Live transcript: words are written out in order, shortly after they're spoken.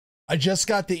I just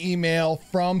got the email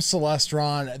from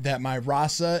Celestron that my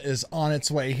Rasa is on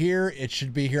its way here. It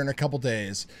should be here in a couple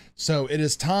days. So it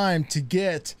is time to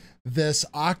get this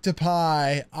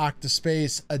Octopi-Space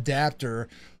adapter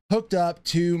hooked up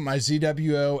to my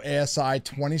ZWO ASI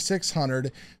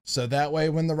 2600. So that way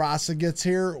when the Rasa gets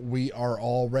here, we are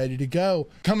all ready to go.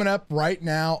 Coming up right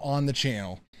now on the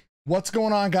channel. What's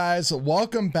going on, guys?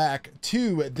 Welcome back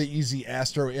to the Easy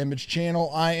Astro Image channel.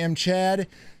 I am Chad.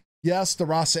 Yes, the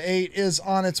Rasa 8 is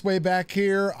on its way back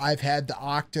here. I've had the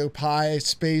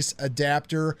Octopi-Space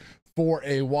adapter for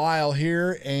a while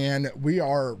here, and we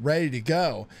are ready to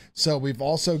go. So we've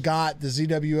also got the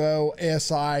ZWO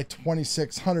ASI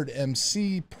 2600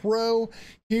 MC Pro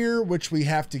here, which we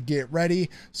have to get ready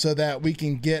so that we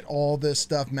can get all this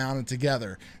stuff mounted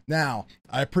together. Now,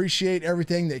 I appreciate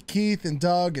everything that Keith and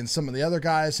Doug and some of the other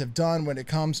guys have done when it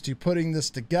comes to putting this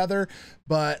together,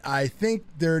 but I think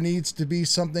there needs to be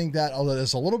something that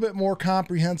is a little bit more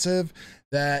comprehensive.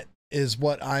 That is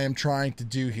what I am trying to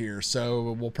do here.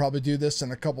 So we'll probably do this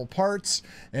in a couple parts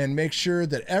and make sure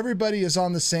that everybody is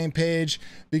on the same page,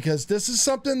 because this is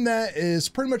something that is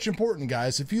pretty much important,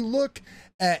 guys. If you look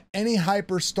at any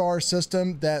hyperstar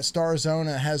system that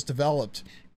Starzona has developed,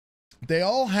 they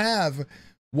all have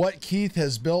what Keith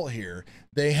has built here.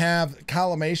 They have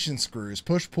collimation screws,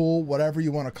 push-pull, whatever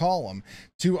you want to call them,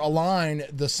 to align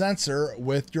the sensor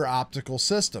with your optical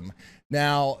system.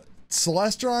 Now,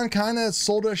 Celestron kind of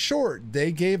sold us short.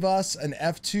 They gave us an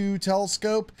f2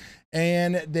 telescope,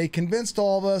 and they convinced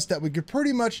all of us that we could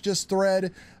pretty much just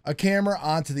thread a camera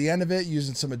onto the end of it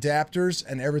using some adapters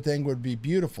and everything would be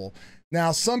beautiful.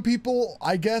 Now, some people,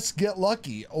 I guess, get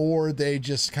lucky, or they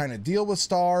just kind of deal with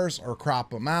stars or crop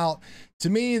them out. To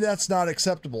me, that's not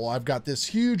acceptable. I've got this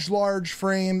huge, large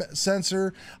frame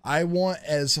sensor. I want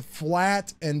as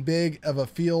flat and big of a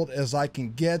field as I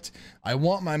can get. I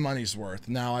want my money's worth.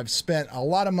 Now, I've spent a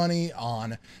lot of money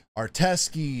on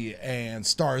Arteski and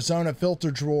Starzona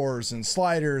filter drawers and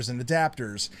sliders and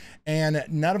adapters, and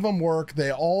none of them work.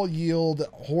 They all yield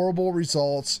horrible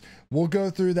results. We'll go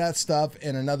through that stuff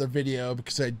in another video,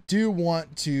 because I do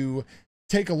want to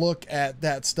take a look at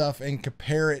that stuff and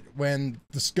compare it when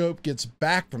the scope gets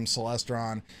back from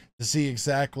Celestron to see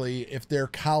exactly if their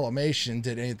collimation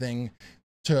did anything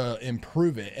to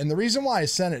improve it. And the reason why I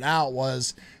sent it out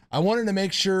was I wanted to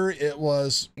make sure it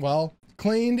was, well,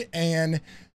 cleaned and,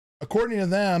 according to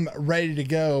them, ready to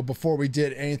go before we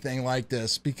did anything like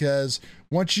this, because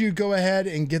once you go ahead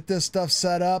and get this stuff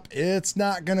set up, it's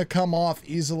not going to come off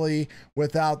easily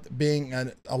without being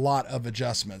a lot of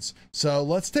adjustments. So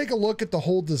let's take a look at the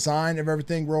whole design of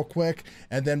everything real quick,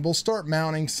 and then we'll start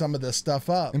mounting some of this stuff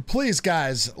up. And please,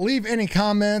 guys, leave any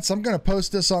comments. I'm going to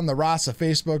post this on the Rasa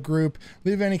Facebook group.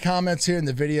 Leave any comments here in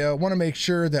the video. I want to make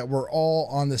sure that we're all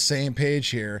on the same page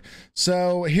here.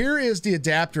 So here is the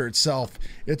adapter itself.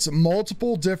 It's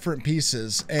multiple different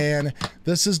pieces, and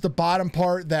this is the bottom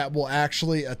part that will actually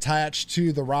attach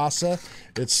to the Rasa.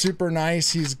 It's super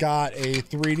nice. He's got a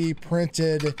 3D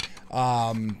printed,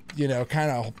 you know,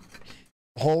 kind of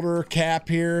holder cap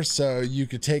here, so you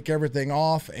could take everything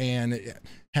off and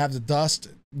have the dust,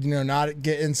 you know, not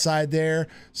get inside there.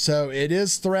 So it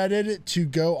is threaded to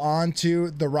go onto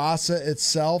the Rasa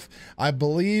itself. I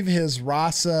believe his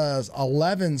Rasa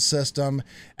 11 system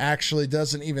actually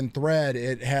doesn't even thread.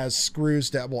 It has screws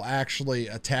that will actually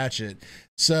attach it.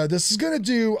 So this is going to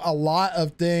do a lot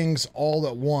of things all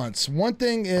at once. One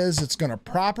thing is it's going to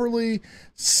properly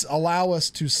allow us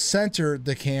to center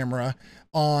the camera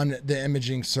on the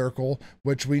imaging circle,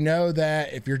 which we know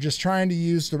that if you're just trying to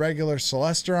use the regular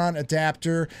Celestron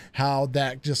adapter, how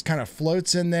that just kind of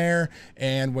floats in there,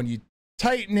 and when you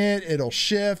tighten it, it'll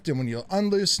shift, and when you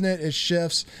unloosen it, it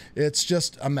shifts. It's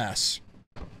just a mess.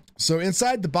 So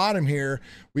inside the bottom here,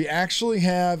 we actually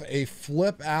have a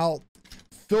flip out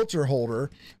filter holder,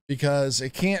 because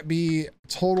it can't be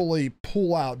totally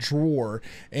pull out drawer,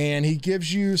 and he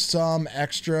gives you some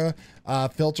extra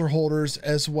filter holders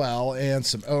as well, and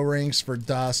some O-rings for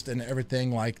dust and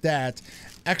everything like that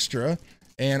extra,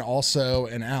 and also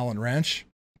an Allen wrench.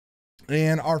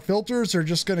 And our filters are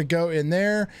just going to go in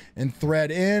there and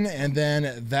thread in, and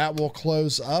then that will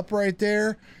close up right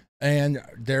there, and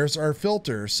there's our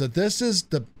filter. So this is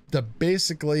the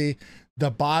basically the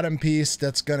bottom piece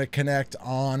that's going to connect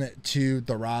on to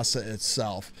the Rasa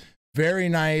itself. Very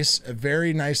nice,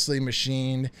 very nicely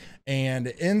machined. And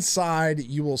inside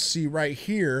you will see right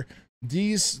here,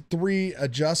 these 3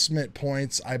 adjustment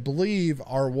points, I believe,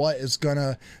 are what is going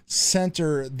to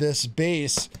center this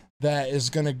base that is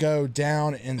going to go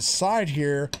down inside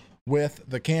here with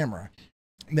the camera.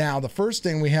 Now, the first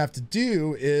thing we have to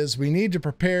do is we need to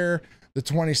prepare the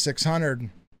 2600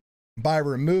 by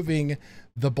removing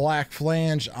the black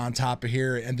flange on top of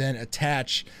here and then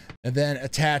attach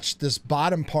this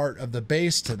bottom part of the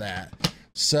base to that.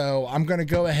 So I'm going to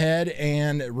go ahead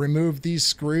and remove these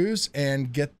screws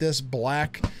and get this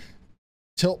black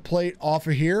tilt plate off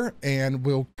of here, and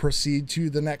we'll proceed to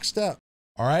the next step.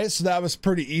 All right, so that was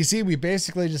pretty easy. We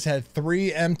basically just had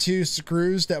 3 M2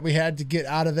 screws that we had to get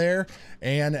out of there,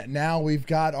 and now we've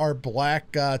got our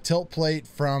black tilt plate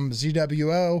from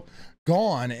ZWO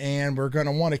gone, and we're going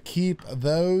to want to keep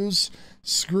those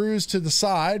screws to the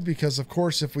side because, of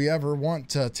course, if we ever want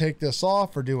to take this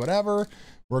off or do whatever,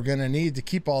 we're going to need to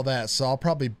keep all that. So I'll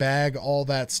probably bag all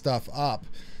that stuff up.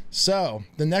 So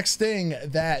the next thing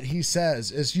that he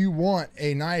says is you want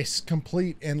a nice,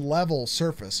 complete, and level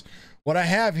surface. What I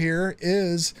have here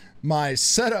is my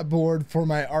setup board for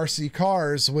my RC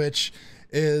cars, which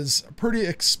is a pretty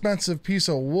expensive piece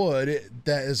of wood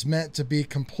that is meant to be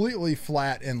completely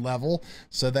flat and level,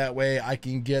 so that way I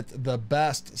can get the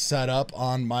best setup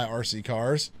on my RC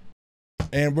cars.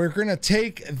 And we're going to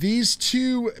take these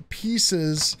 2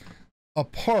 pieces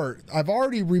apart. I've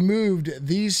already removed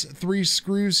these 3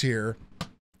 screws here,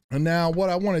 and now what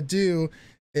I want to do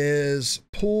is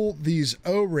pull these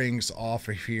O-rings off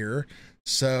of here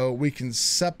so we can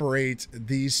separate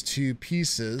these 2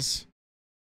 pieces.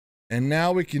 And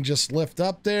now we can just lift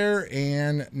up there,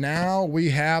 and now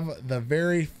we have the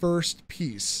very first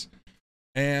piece.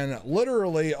 And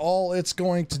literally all it's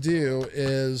going to do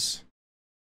is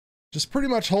just pretty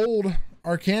much hold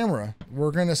our camera.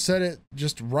 We're going to set it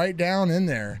just right down in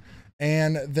there.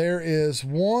 And there is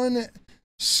 1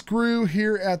 screw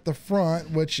here at the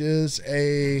front, which is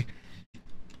a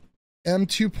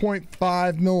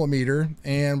M2.5 millimeter,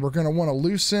 and we're going to want to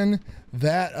loosen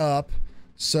that up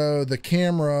so the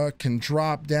camera can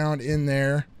drop down in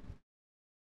there.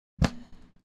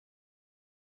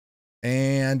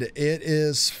 And it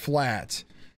is flat.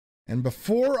 And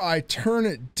before I turn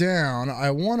it down,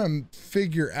 I want to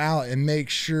figure out and make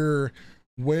sure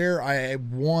where I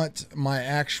want my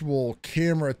actual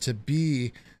camera to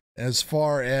be as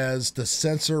far as the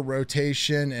sensor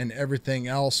rotation and everything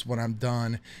else when I'm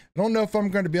done. I don't know if I'm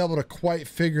going to be able to quite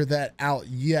figure that out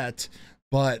yet,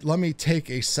 but let me take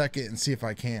a second and see if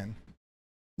I can.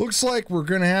 Looks like we're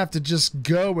going to have to just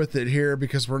go with it here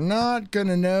because we're not going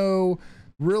to know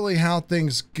really how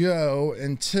things go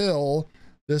until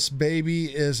this baby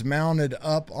is mounted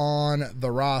up on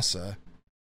the Rasa.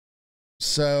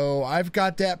 So I've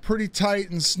got that pretty tight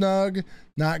and snug,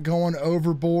 not going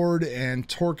overboard and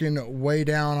torquing way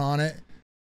down on it.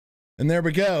 And there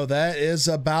we go. That is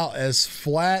about as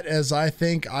flat as I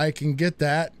think I can get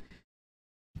that.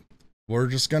 We're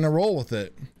just going to roll with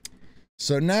it.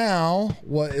 So now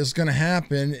what is going to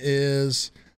happen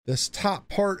is this top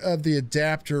part of the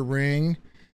adapter ring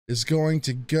is going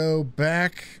to go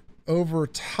back over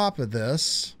top of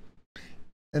this.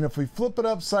 And if we flip it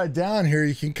upside down here,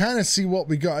 you can kind of see what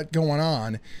we got going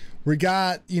on. We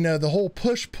got, you know, the whole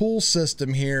push-pull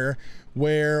system here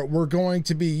where we're going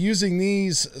to be using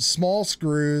these small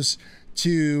screws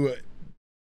to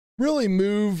really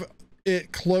move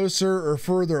it closer or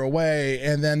further away,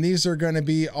 and then these are going to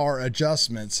be our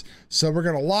adjustments. So we're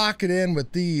going to lock it in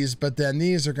with these, but then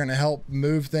these are going to help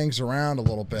move things around a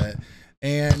little bit.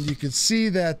 And you can see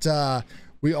that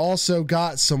we also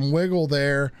got some wiggle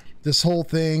there. This whole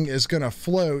thing is going to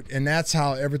float, and that's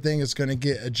how everything is going to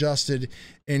get adjusted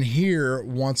in here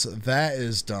once that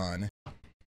is done.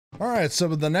 All right, so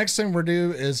the next thing we're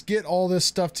going to do is get all this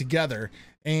stuff together.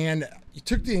 And you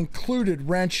took the included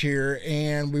wrench here,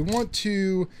 and we want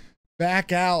to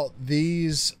back out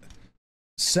these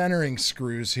centering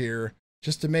screws here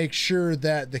just to make sure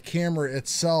that the camera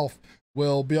itself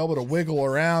will be able to wiggle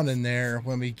around in there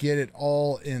when we get it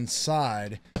all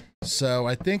inside. So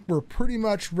I think we're pretty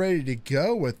much ready to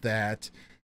go with that.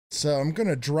 So I'm going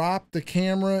to drop the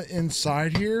camera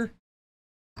inside here,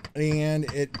 and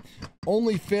it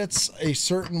only fits a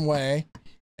certain way.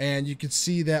 And you can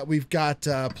see that we've got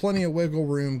plenty of wiggle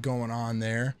room going on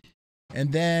there.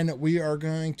 And then we are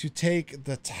going to take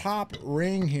the top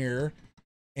ring here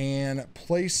and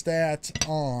place that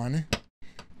on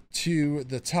to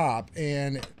the top.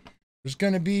 And there's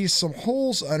going to be some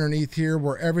holes underneath here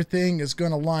where everything is going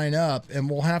to line up.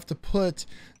 And we'll have to put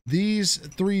these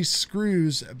 3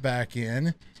 screws back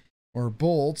in, or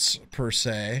bolts per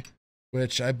se,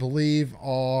 which I believe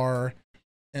are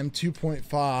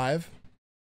M2.5.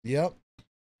 Yep.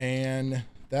 And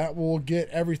that will get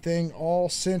everything all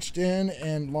cinched in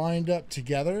and lined up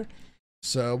together.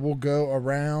 So we'll go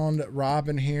around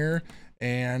Robin here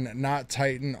and not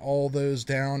tighten all those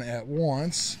down at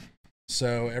once,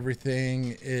 so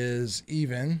everything is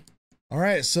even. All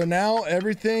right, so now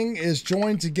everything is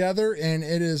joined together and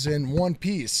it is in one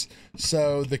piece.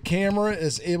 So the camera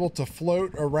is able to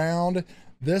float around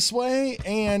this way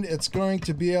and it's going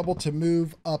to be able to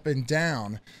move up and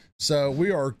down. So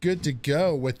we are good to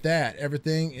go with that.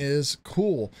 Everything is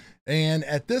cool. And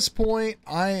at this point,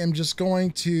 I am just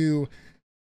going to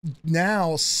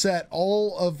now set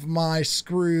all of my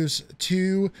screws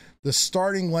to the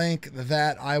starting length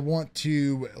that I want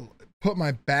to put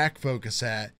my back focus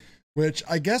at, which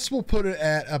I guess we'll put it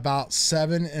at about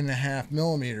 7.5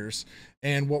 millimeters.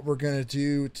 And what we're going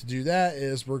to do that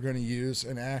is we're going to use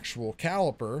an actual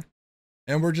caliper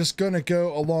and we're just going to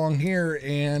go along here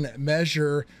and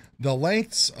measure the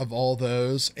lengths of all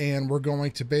those. And we're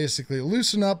going to basically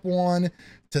loosen up one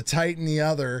to tighten the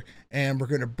other. And we're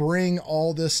going to bring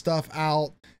all this stuff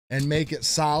out and make it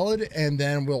solid. And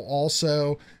then we'll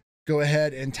also go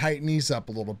ahead and tighten these up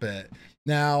a little bit.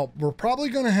 Now, we're probably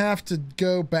going to have to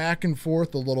go back and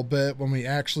forth a little bit when we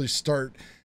actually start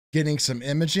getting some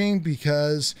imaging,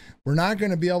 because we're not going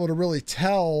to be able to really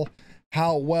tell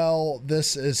how well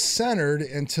this is centered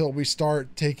until we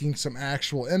start taking some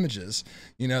actual images.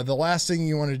 You know, the last thing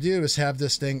you want to do is have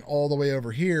this thing all the way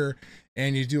over here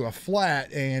and you do a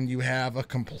flat and you have a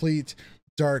complete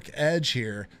dark edge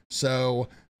here. So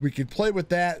we could play with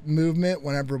that movement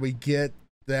whenever we get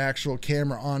the actual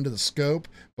camera onto the scope,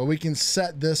 but we can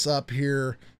set this up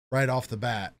here right off the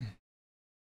bat.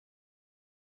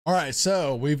 All right,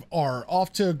 so we are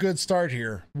off to a good start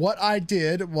here. What I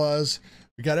did was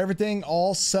we got everything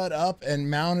all set up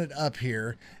and mounted up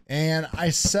here, and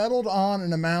I settled on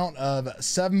an amount of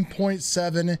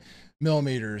 7.7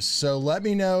 millimeters. So let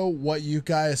me know what you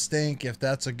guys think, if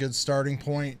that's a good starting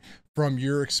point from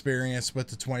your experience with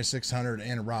the 2600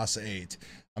 and Rasa 8.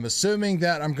 I'm assuming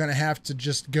that I'm going to have to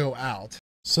just go out.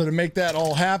 So to make that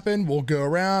all happen, we'll go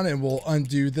around and we'll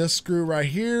undo this screw right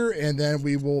here, and then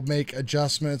we will make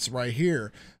adjustments right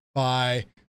here by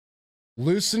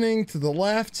loosening to the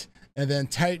left and then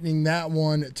tightening that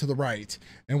one to the right.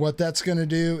 And what that's going to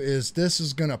do is this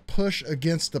is going to push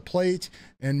against the plate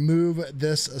and move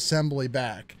this assembly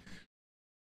back.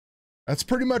 That's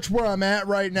pretty much where I'm at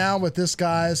right now with this,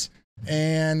 guys.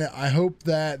 And I hope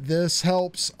that this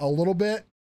helps a little bit.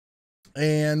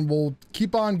 And we'll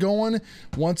keep on going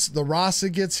once the Rasa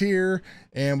gets here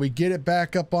and we get it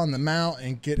back up on the mount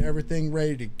and get everything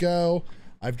ready to go.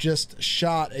 I've just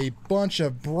shot a bunch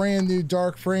of brand new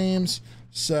dark frames,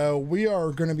 so we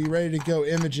are going to be ready to go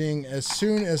imaging as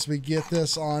soon as we get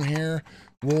this on here.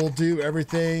 We'll do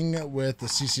everything with the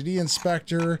CCD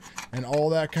inspector and all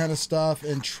that kind of stuff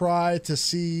and try to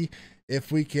see if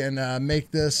we can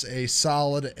make this a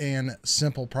solid and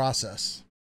simple process.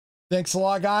 Thanks a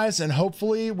lot, guys, and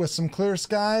hopefully with some clear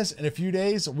skies in a few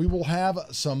days, we will have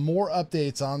some more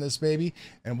updates on this baby,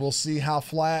 and we'll see how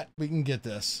flat we can get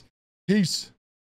this. Peace.